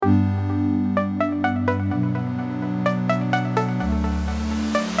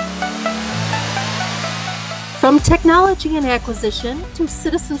From technology and acquisition to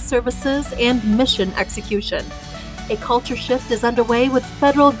citizen services and mission execution, a culture shift is underway with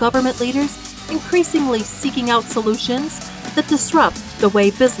federal government leaders increasingly seeking out solutions that disrupt the way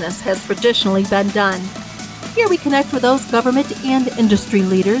business has traditionally been done. Here we connect with those government and industry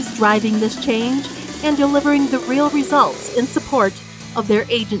leaders driving this change and delivering the real results in support of their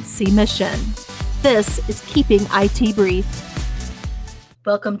agency mission. This is Keeping IT Brief.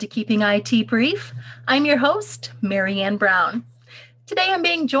 Welcome to Keeping IT Brief. I'm your host, Marianne Brown. Today I'm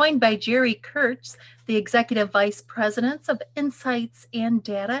being joined by Jerry Kurtz, the Executive Vice President of Insights and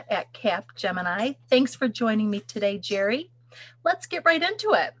Data at Capgemini. Thanks for joining me today, Jerry. Let's get right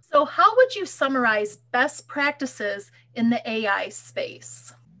into it. So how would you summarize best practices in the AI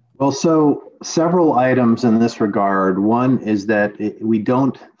space? Well, so several items in this regard. One is that we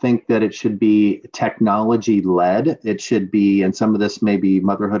don't think that it should be technology-led. It should be, and some of this may be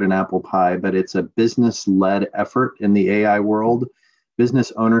motherhood and apple pie, but it's a business-led effort in the AI world.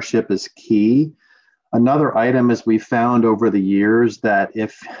 Business ownership is key. Another item is we found over the years that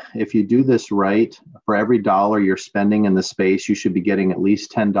if you do this right, for every dollar you're spending in the space, you should be getting at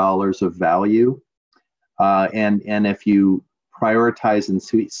least $10 of value. And if you prioritize and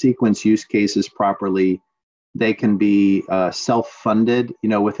sequence use cases properly, they can be self-funded,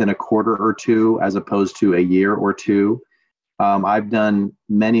 within a quarter or two, as opposed to a year or two. I've done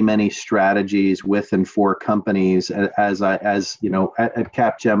many strategies with and for companies at Capgemini,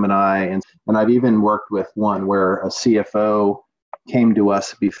 and I've even worked with one where a CFO came to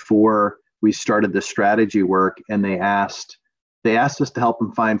us before we started the strategy work, and they asked us to help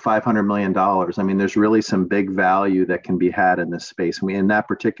them find $500 million. I mean, there's really some big value that can be had in this space. In that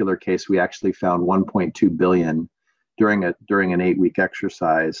particular case, we actually found 1.2 billion during an 8-week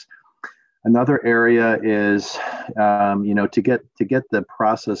exercise. Another area is, to get the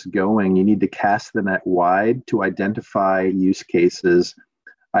process going, you need to cast the net wide to identify use cases.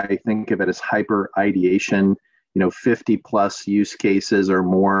 I think of it as hyper ideation, 50 plus use cases or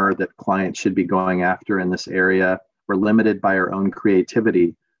more that clients should be going after in this area. We're limited by our own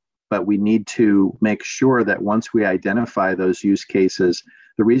creativity, but we need to make sure that once we identify those use cases,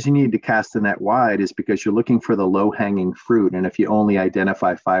 the reason you need to cast the net wide is because you're looking for the low-hanging fruit. And if you only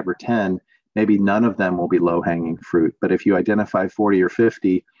identify 5 or 10, maybe none of them will be low-hanging fruit. But if you identify 40 or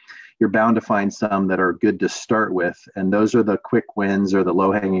 50, you're bound to find some that are good to start with. And those are the quick wins or the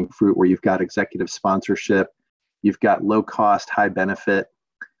low-hanging fruit where you've got executive sponsorship, you've got low cost, high benefit.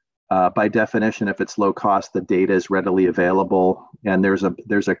 By definition, if it's low cost, the data is readily available, and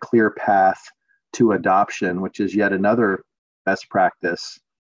there's a clear path to adoption, which is yet another best practice.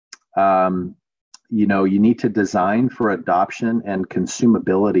 You need to design for adoption and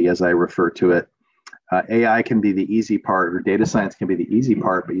consumability, as I refer to it. AI can be the easy part, or data science can be the easy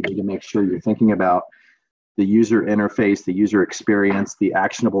part, but you need to make sure you're thinking about the user interface, the user experience, the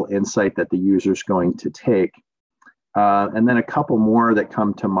actionable insight that the user is going to take. And then a couple more that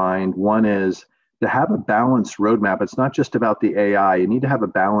come to mind. One is to have a balanced roadmap. It's not just about the AI. You need to have a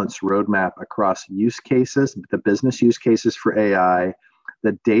balanced roadmap across use cases, the business use cases for AI,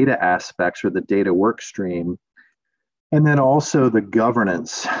 the data aspects or the data work stream, and then also the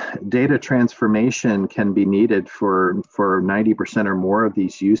governance. Data transformation can be needed for 90% or more of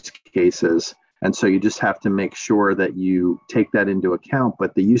these use cases. And so you just have to make sure that you take that into account,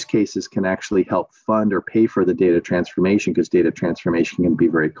 but the use cases can actually help fund or pay for the data transformation, because data transformation can be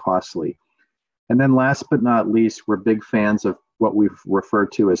very costly. And then last but not least, we're big fans of what we've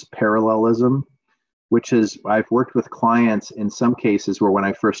referred to as parallelism, which is I've worked with clients in some cases where when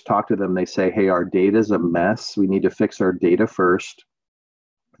I first talk to them, they say, hey, our data is a mess. We need to fix our data first.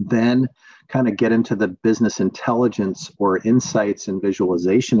 Then kind of get into the business intelligence or insights and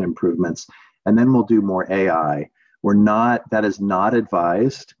visualization improvements. And then we'll do more AI. That is not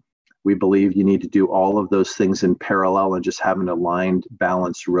advised. We believe you need to do all of those things in parallel and just have an aligned,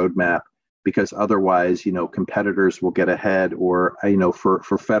 balanced roadmap, because otherwise, competitors will get ahead, or,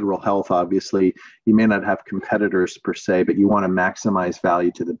 for federal health, obviously, you may not have competitors per se, but you want to maximize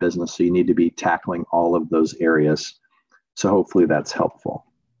value to the business. So you need to be tackling all of those areas. So hopefully that's helpful.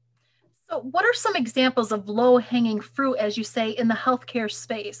 So what are some examples of low-hanging fruit, as you say, in the healthcare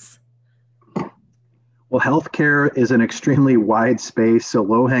space? Well, healthcare is an extremely wide space, so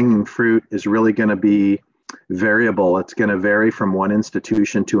low-hanging fruit is really going to be variable. It's going to vary from one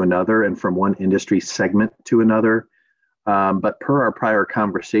institution to another and from one industry segment to another. But per our prior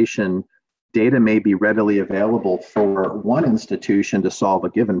conversation, data may be readily available for one institution to solve a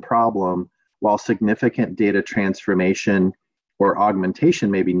given problem, while significant data transformation or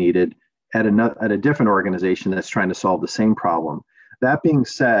augmentation may be needed at a different organization that's trying to solve the same problem. That being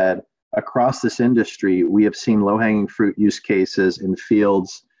said, across this industry, we have seen low-hanging fruit use cases in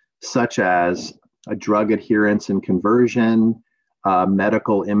fields such as drug adherence and conversion,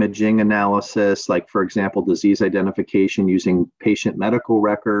 medical imaging analysis, like, for example, disease identification using patient medical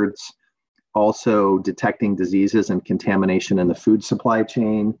records, also detecting diseases and contamination in the food supply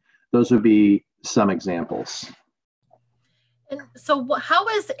chain. Those would be some examples. And so how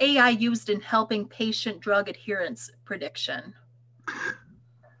is AI used in helping patient drug adherence prediction?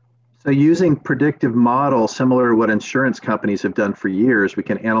 So using predictive models, similar to what insurance companies have done for years, we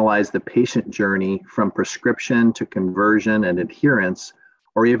can analyze the patient journey from prescription to conversion and adherence,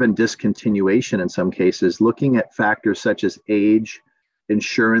 or even discontinuation in some cases, looking at factors such as age,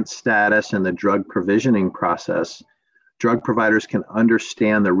 insurance status, and the drug provisioning process. Drug providers can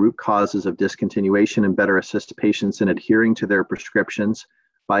understand the root causes of discontinuation and better assist patients in adhering to their prescriptions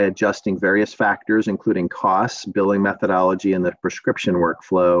by adjusting various factors, including costs, billing methodology, and the prescription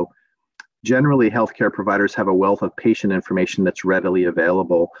workflow. Generally, healthcare providers have a wealth of patient information that's readily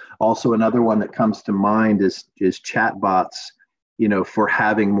available. Also, another one that comes to mind is chatbots, for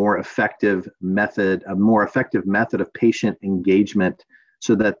having a more effective method of patient engagement,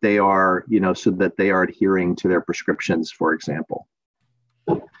 so that they are adhering to their prescriptions, for example.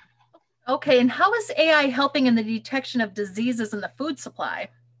 Okay, and how is AI helping in the detection of diseases in the food supply?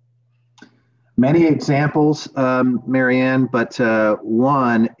 Many examples, Marianne, but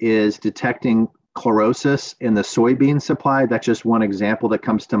one is detecting chlorosis in the soybean supply. That's just one example that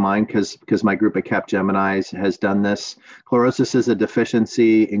comes to mind because my group at Capgemini has done this. Chlorosis is a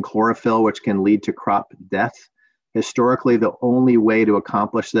deficiency in chlorophyll, which can lead to crop death. Historically, the only way to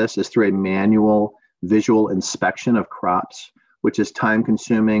accomplish this is through a manual visual inspection of crops, which is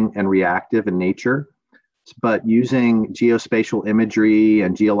time-consuming and reactive in nature. But using geospatial imagery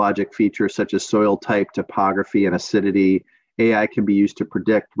and geologic features such as soil type, topography, and acidity, AI can be used to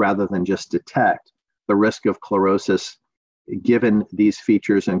predict rather than just detect the risk of chlorosis given these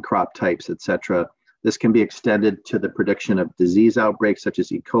features and crop types, etc. This can be extended to the prediction of disease outbreaks such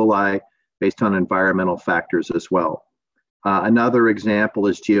as E. coli based on environmental factors as well. Another example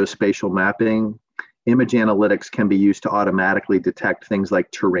is geospatial mapping. Image analytics can be used to automatically detect things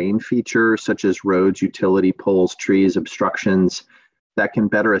like terrain features such as roads, utility poles, trees, obstructions that can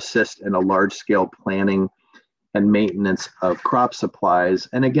better assist in a large-scale planning and maintenance of crop supplies.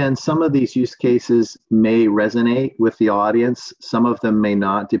 And again, some of these use cases may resonate with the audience. Some of them may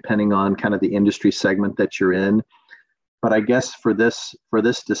not, depending on kind of the industry segment that you're in. But I guess for this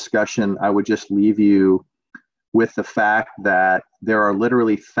discussion, I would just leave you with the fact that there are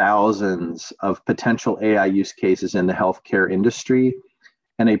literally thousands of potential AI use cases in the healthcare industry,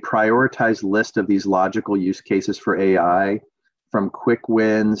 and a prioritized list of these logical use cases for AI, from quick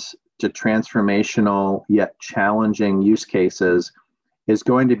wins to transformational yet challenging use cases, is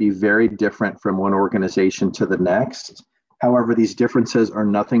going to be very different from one organization to the next. However, these differences are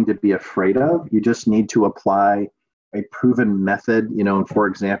nothing to be afraid of. You just need to apply a proven method, and for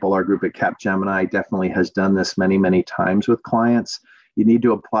example, our group at Capgemini definitely has done this many, many times with clients. You need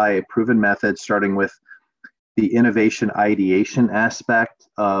to apply a proven method, starting with the innovation ideation aspect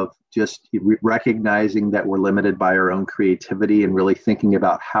of just recognizing that we're limited by our own creativity and really thinking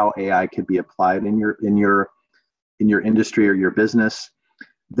about how AI could be applied in your industry or your business.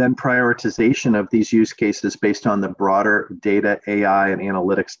 Then prioritization of these use cases based on the broader data, AI, and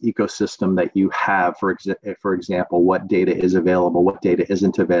analytics ecosystem that you have. For example, what data is available, what data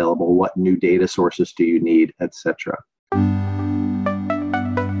isn't available, what new data sources do you need, etc.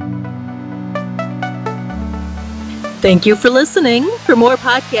 Thank you for listening. For more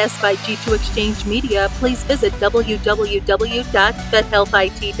podcasts by G2 Exchange Media, please visit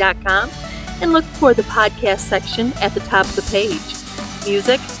www.vethealthit.com and look for the podcast section at the top of the page.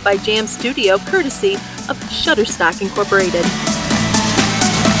 Music by Jam Studio, courtesy of Shutterstock Incorporated.